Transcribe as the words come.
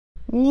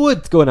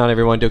What's going on,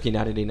 everyone?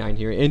 Doki989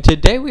 here, and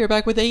today we are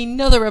back with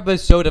another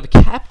episode of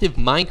Captive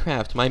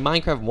Minecraft, my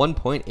Minecraft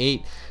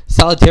 1.8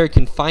 solitary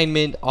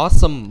confinement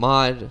awesome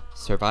mod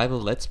survival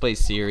let's play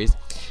series.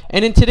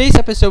 And in today's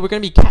episode we're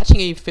going to be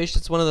catching a fish.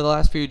 That's one of the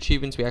last few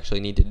achievements we actually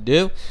need to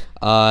do.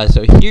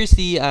 So here's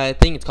the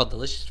thing. It's called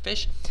Delicious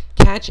Fish.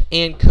 Catch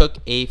and cook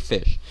a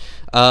fish.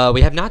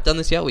 We have not done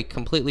this yet. We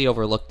completely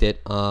overlooked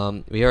it.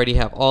 We already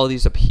have all of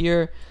these up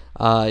here.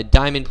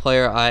 Diamond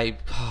player, I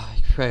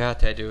forgot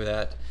to do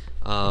that.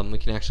 We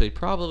can actually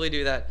probably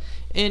do that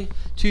in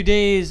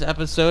today's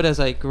episode as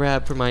I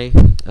grab for my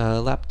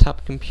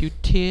laptop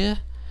computer,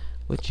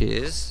 which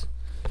is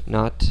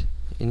not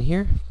in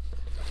here.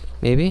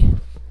 Maybe?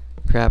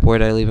 Crap, where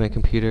did I leave my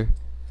computer?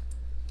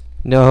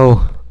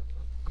 No.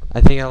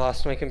 I think I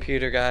lost my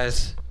computer,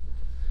 guys.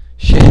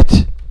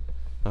 Shit.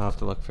 I'll have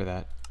to look for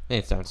that.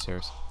 It's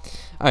downstairs.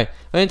 Alright,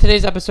 in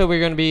today's episode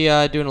we're going to be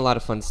doing a lot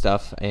of fun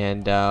stuff,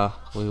 and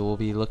we will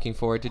be looking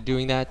forward to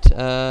doing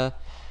that.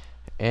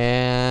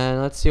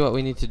 And let's see what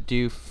we need to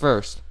do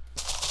first.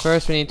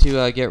 First, we need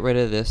to get rid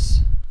of this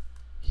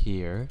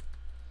here.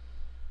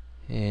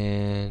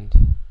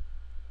 And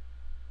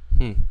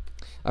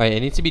alright, it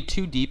needs to be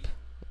 2 deep,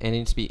 and it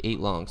needs to be 8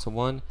 long. So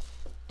 1,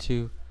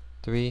 2,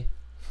 3,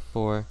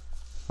 4,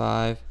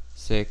 5,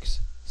 6,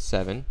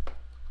 7.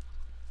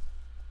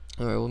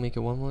 Alright, we'll make it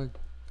one more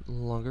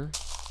longer.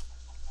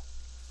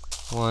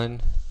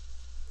 1,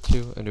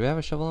 2, and do I have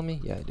a shovel on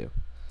me? Yeah, I do.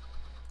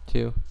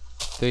 2,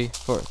 3,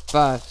 4,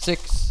 5,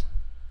 6.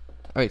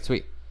 Alright,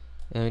 sweet.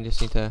 And we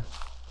just need to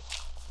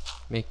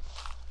make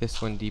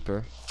this one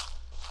deeper.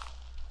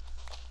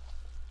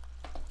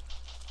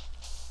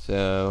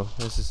 So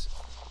this is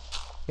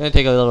gonna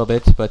take a little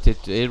bit, but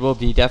it will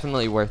be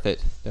definitely worth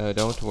it.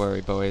 Don't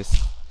worry, boys.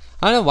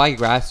 I don't know why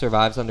grass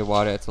survives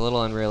underwater. It's a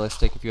little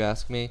unrealistic if you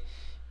ask me,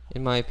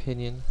 in my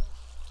opinion.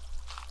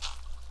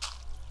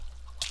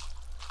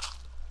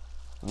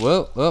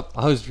 Whoa, whoa,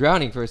 I was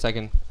drowning for a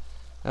second.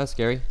 That was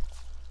scary.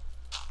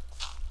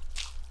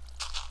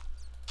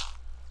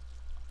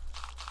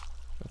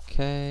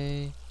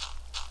 Okay,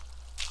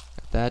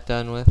 got that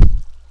done with.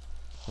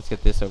 Let's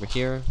get this over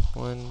here.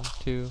 1,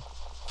 2,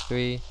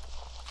 3,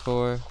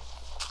 4,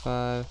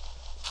 5,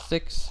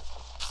 6,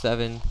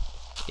 7,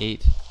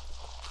 8.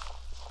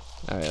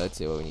 Alright, let's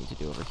see what we need to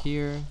do over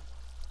here.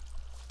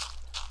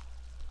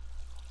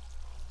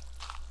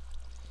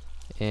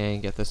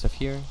 And get this stuff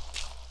here.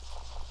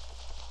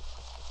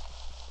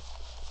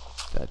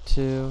 That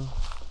too.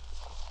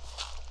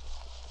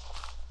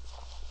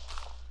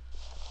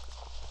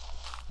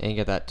 And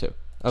get that too.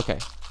 Okay.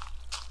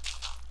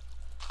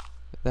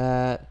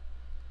 That.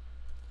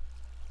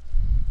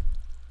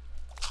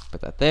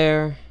 Put that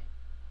there.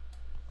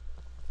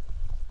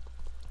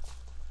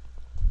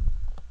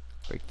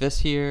 Break this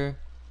here.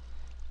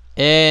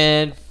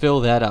 And fill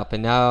that up.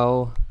 And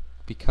now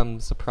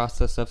becomes the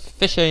process of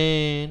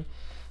fishing.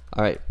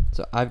 Alright.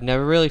 So I've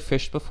never really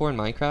fished before in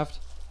Minecraft.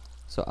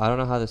 So I don't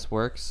know how this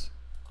works.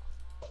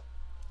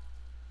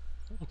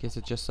 I guess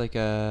it's just like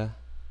a...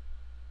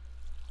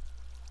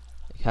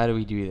 How do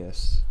we do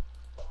this?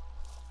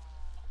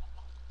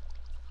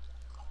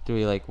 Do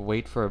we like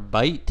wait for a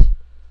bite?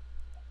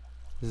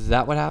 Is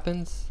that what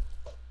happens?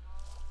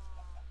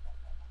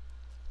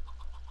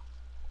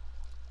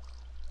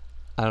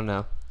 I don't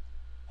know.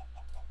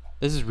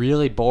 This is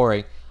really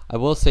boring. I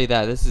will say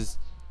that. This is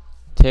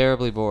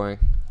terribly boring.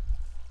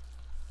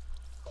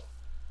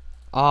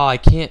 Oh, I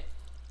can't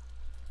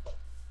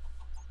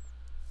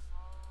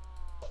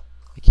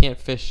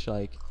fish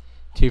like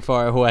too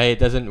far away. It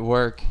doesn't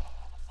work.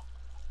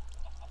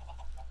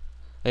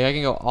 Like I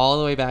can go all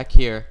the way back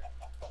here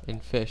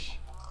and fish.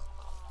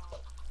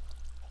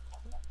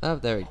 Oh,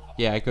 there.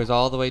 Yeah, it goes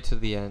all the way to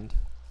the end.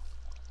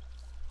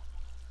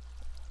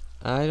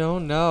 I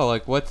don't know.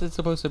 Like, what's it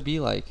supposed to be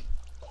like?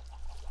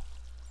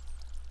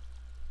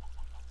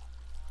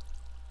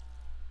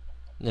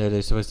 No,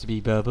 there's supposed to be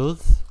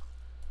bubbles.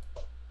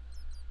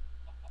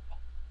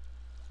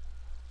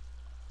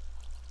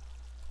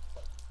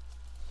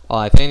 Oh,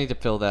 I think I need to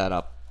fill that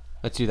up.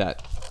 Let's do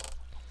that.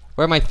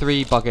 Where are my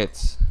 3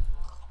 buckets?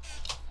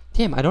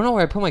 Damn, I don't know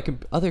where I put my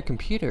other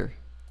computer.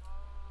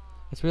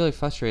 It's really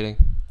frustrating.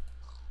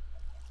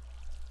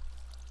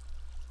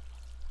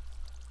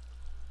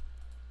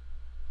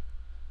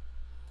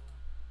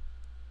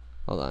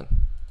 Hold on.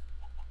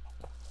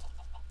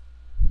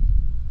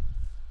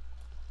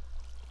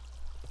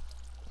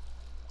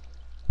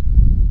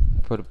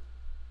 Put it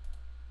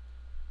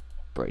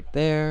right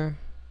there.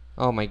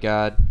 Oh my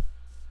god.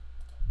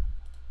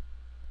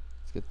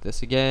 Let's get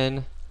this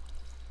again.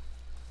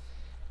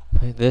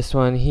 Put this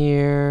one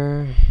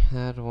here,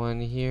 that one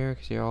here,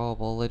 because you're all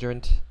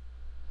belligerent.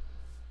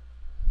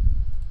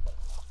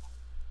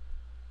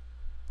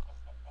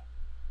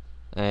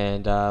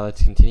 And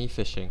let's continue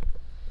fishing.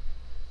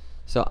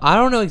 So I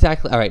don't know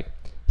exactly. Alright,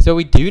 so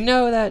we do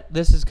know that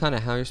this is kind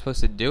of how you're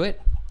supposed to do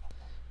it,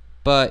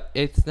 but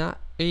it's not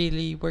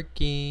really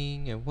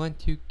working. I want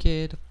to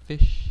get a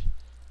fish.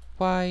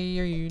 Why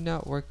are you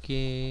not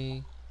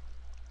working?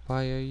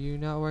 Why are you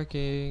not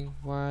working?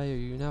 Why are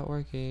you not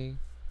working?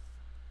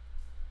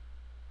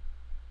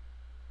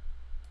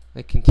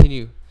 Like,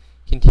 continue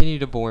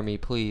to bore me,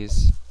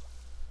 please.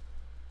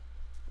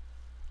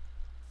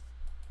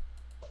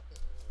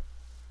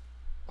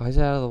 Why is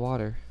it out of the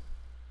water?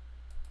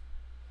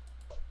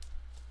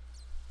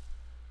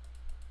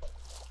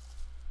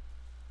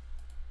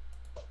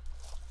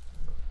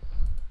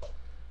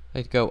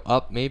 I'd go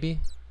up, maybe?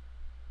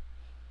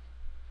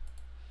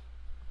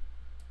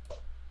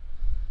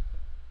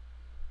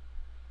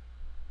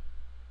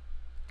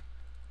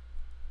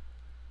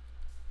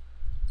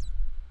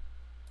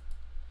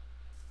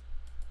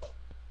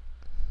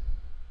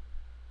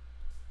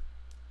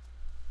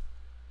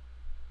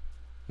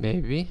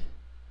 Maybe.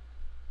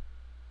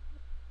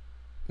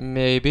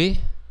 Maybe.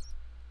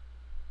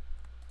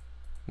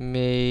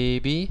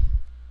 Maybe.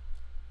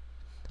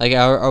 Like,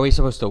 are we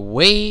supposed to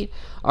wait?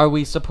 Are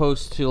we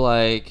supposed to,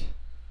 like,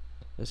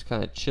 just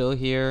kind of chill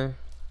here?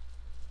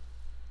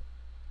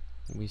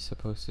 Are we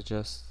supposed to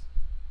just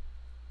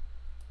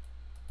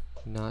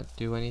not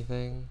do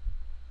anything?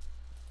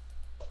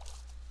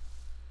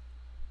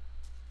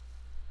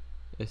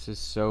 This is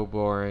so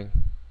boring.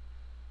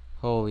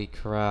 Holy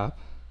crap.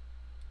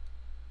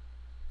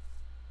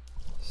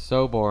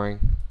 So boring.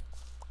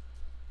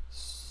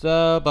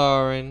 So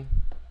boring.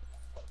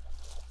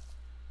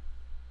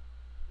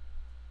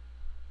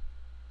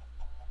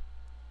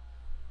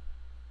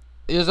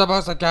 You're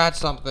supposed to catch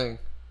something.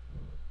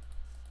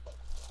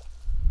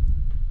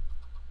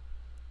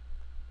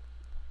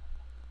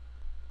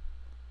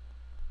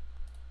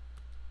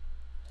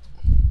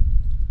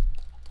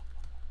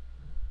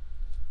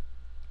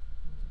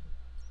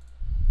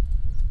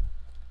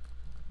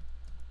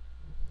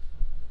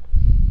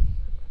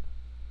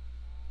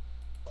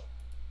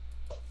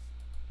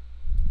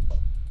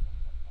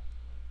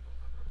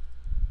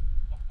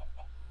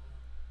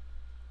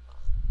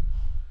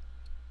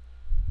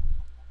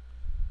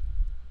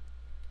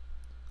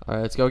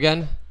 Alright, let's go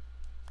again.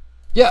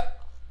 Yeah!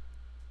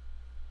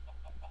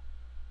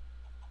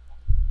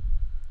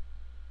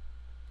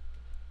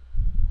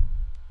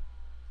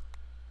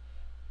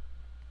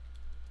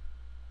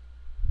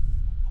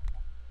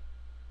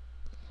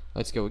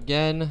 Let's go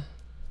again.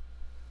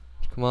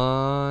 Come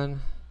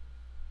on.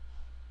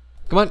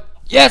 Come on.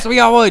 Yes, we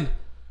got one!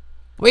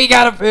 We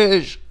got a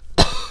fish!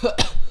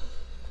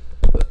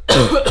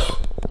 Oh,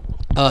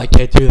 I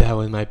can't do that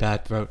with my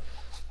bad throat.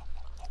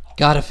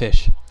 Got a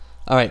fish.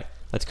 Alright,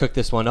 let's cook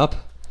this one up.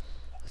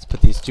 Let's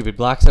put these stupid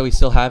blocks that we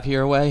still have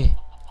here away.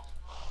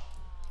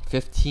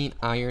 15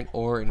 iron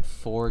ore and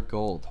 4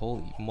 gold.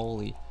 Holy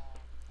moly.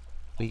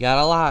 We got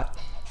a lot.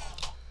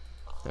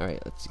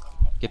 Alright, let's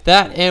get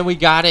that. And we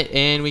got it.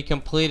 And we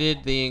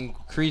completed the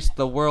increase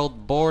the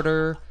world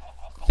border.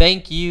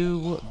 Thank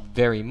you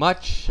very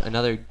much.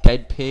 Another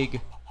dead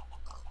pig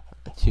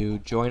to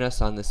join us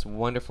on this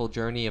wonderful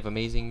journey of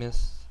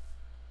amazingness.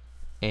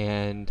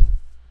 And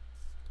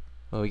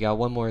well, we got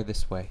one more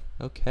this way.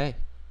 Okay.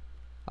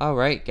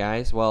 Alright,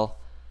 guys. Well,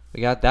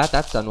 we got that.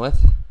 That's done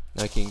with.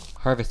 Now we can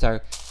harvest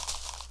our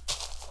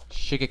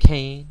sugar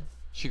cane.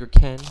 Get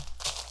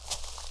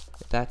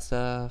that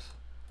stuff.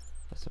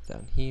 That stuff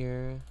down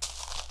here.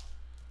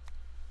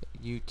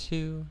 Get you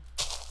too.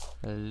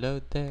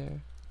 Load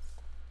there.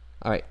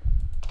 Alright.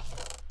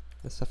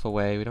 This stuff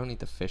away. We don't need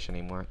the fish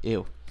anymore.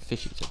 Ew.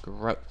 Fishies are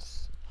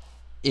gross.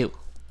 Ew.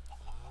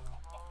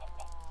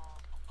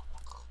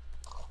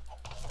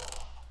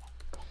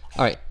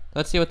 Alright.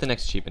 Let's see what the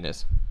next achievement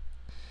is.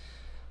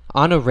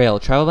 On a rail.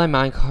 Travel by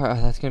minecart.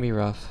 Oh, that's going to be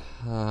rough.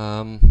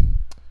 Alright.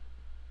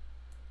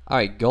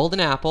 Golden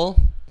apple.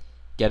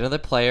 Get another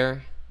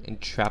player. And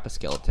trap a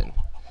skeleton.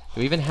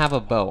 We even have a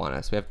bow on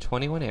us. We have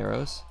 21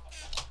 arrows.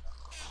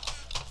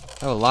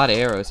 Oh, a lot of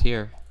arrows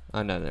here.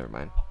 Oh, no, never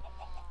mind.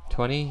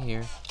 20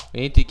 here. We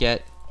need to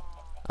get...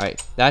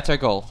 Alright, that's our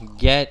goal.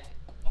 Get...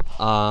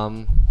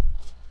 We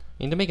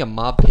need to make a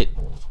mob pit,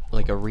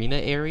 like, arena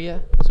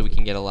area. So we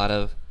can get a lot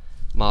of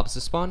mobs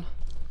to spawn.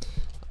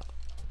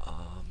 I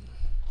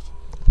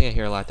think I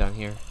hear a lot down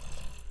here.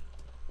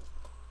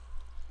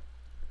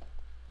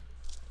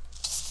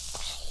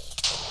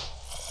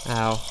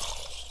 Ow.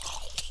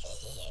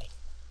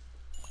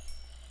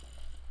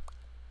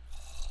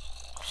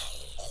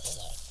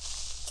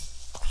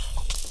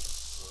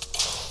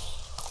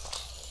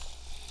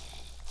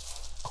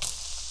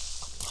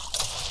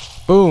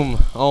 Boom!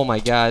 Oh my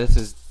god, this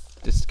is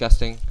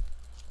disgusting.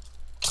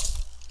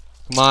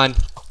 Come on.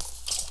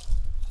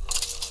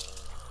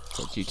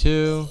 Get you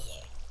too.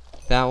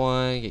 That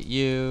one, get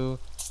you.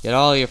 Get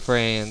all your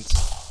friends.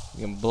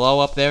 You can blow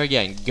up there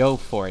again. Go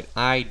for it.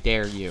 I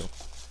dare you.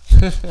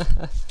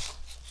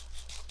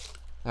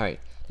 Alright.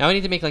 Now we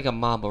need to make like a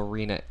mob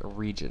arena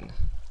region.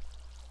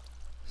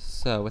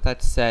 So with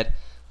that said,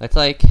 let's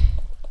like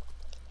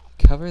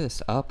cover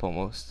this up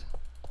almost.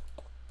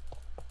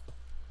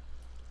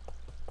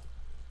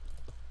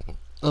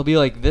 It'll be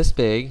like this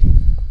big,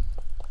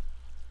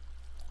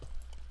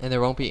 and there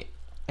won't be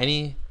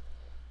any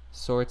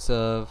sorts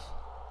of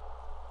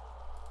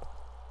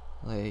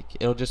like,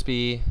 it'll just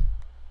be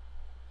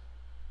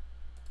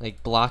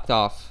like blocked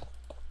off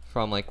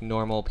from like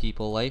normal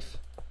people life,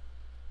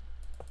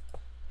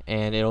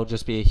 and it'll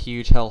just be a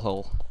huge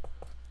hellhole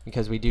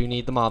because we do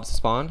need the mobs to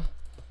spawn.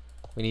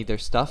 We need their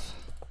stuff.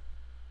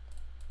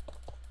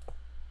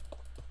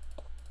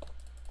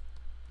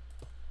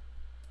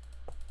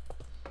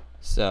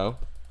 So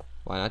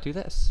why not do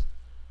this?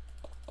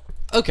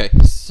 Okay,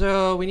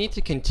 so we need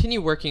to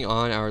continue working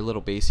on our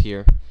little base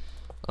here.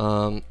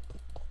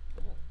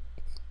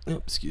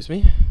 Excuse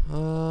me.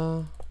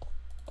 Any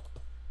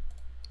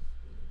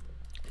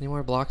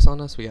more blocks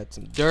on us? We got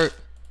some dirt.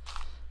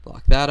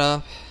 Block that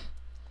up.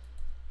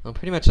 I'm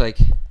pretty much like,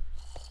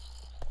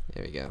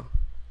 there we go.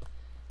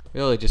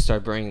 Really just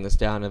start bringing this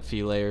down a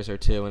few layers or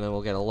two, and then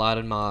we'll get a lot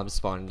of mobs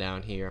spawning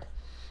down here,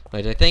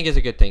 which I think is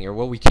a good thing. Or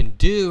what we can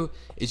do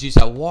is use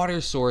that water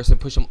source and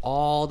push them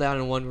all down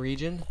in one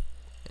region,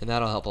 and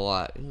that'll help a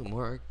lot. Ooh,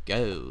 more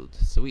gold.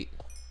 Sweet.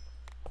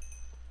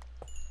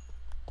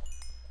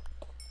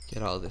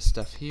 Get all this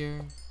stuff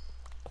here.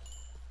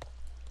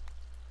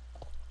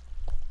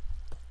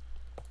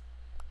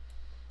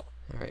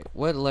 Alright,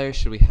 what layer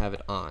should we have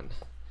it on?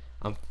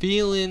 I'm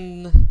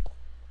feeling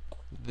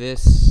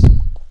this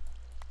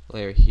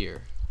layer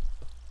here.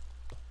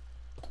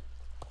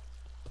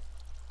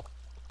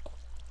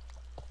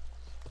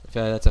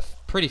 That's a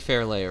pretty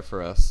fair layer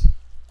for us.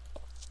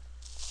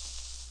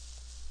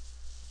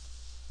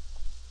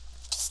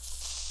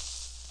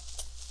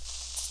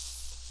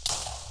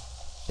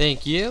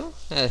 Thank you.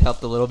 That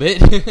helped a little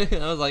bit.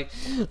 I was like,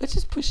 let's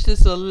just push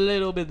this a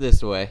little bit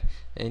this way,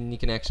 and you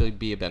can actually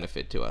be a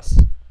benefit to us.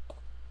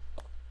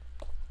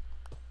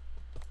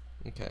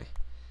 Okay.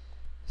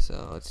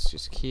 So let's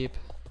just keep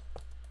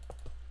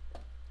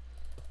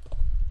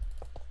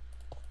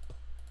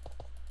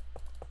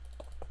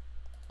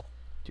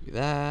do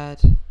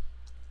that.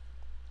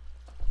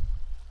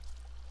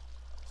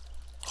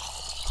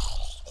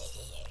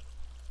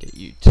 Get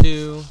you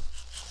two.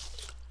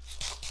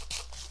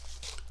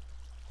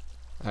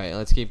 Alright,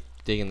 let's keep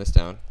digging this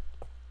down.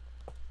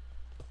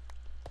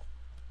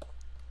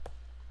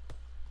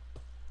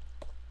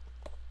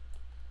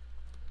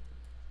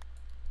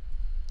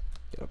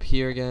 Get up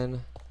here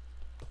again.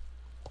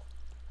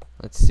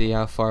 Let's see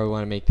how far we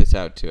want to make this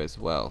out to as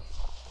well.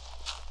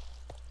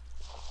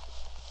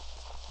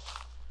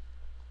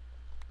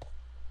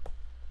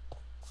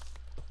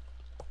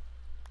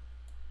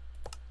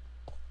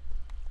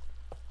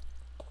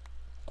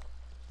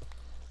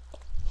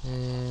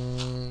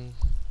 And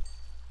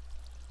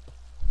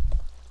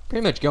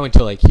pretty much going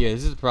to like here.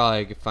 This is probably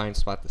a good fine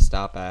spot to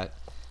stop at.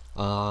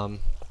 Yeah,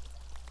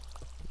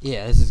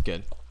 this is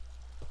good.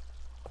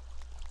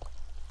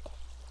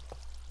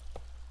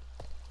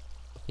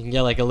 You can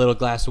get like a little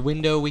glass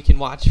window we can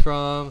watch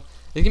from.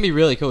 This can be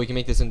really cool. We can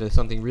make this into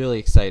something really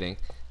exciting.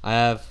 I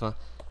have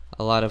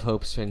a lot of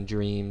hopes and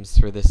dreams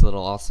for this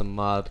little awesome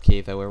mob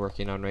cave that we're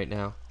working on right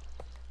now.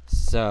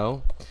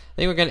 So, I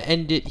think we're going to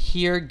end it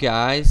here,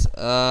 guys.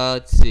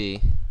 Let's see.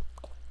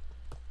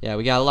 Yeah,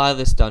 we got a lot of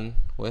this done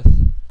with.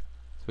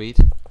 Sweet.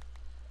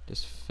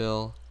 Just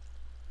fill.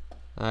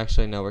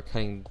 Actually, no, we're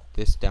cutting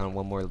this down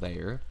one more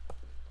layer.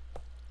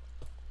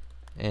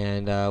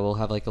 And we'll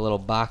have like a little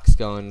box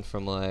going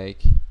from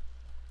like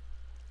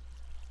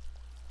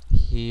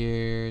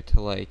here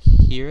to like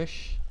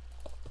here-ish.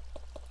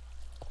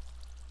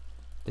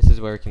 This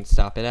is where we can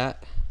stop it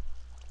at.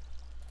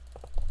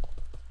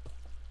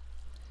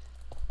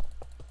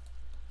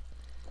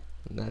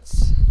 And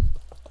that's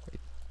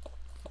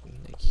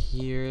like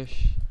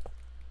here-ish.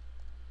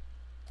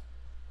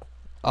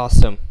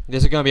 Awesome.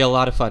 This is going to be a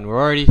lot of fun. We're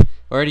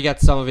already got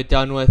some of it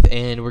done with,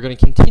 and we're going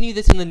to continue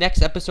this in the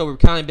next episode. We're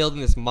kind of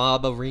building this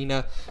mob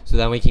arena so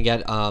that we can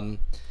get then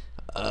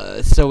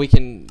we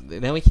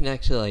can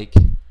actually like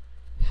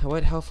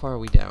how far are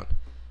we down?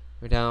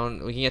 We're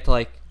down. We can get to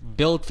like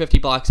build 50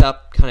 blocks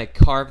up, kind of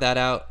carve that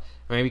out,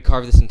 or maybe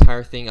carve this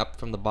entire thing up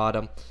from the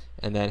bottom,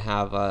 and then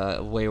have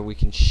a way where we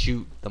can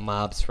shoot the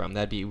mobs from.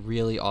 That'd be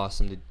really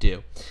awesome to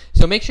do.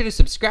 So make sure to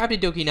subscribe to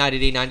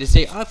Doki989 to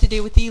stay up to date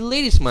with the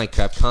latest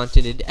Minecraft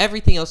content and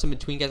everything else in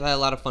between, guys. I had a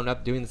lot of fun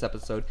doing this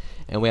episode,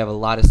 and we have a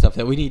lot of stuff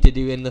that we need to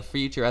do in the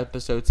future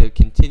episodes to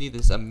continue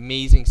this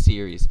amazing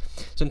series.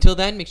 So until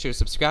then, make sure to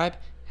subscribe.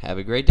 Have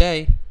a great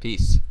day.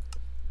 Peace.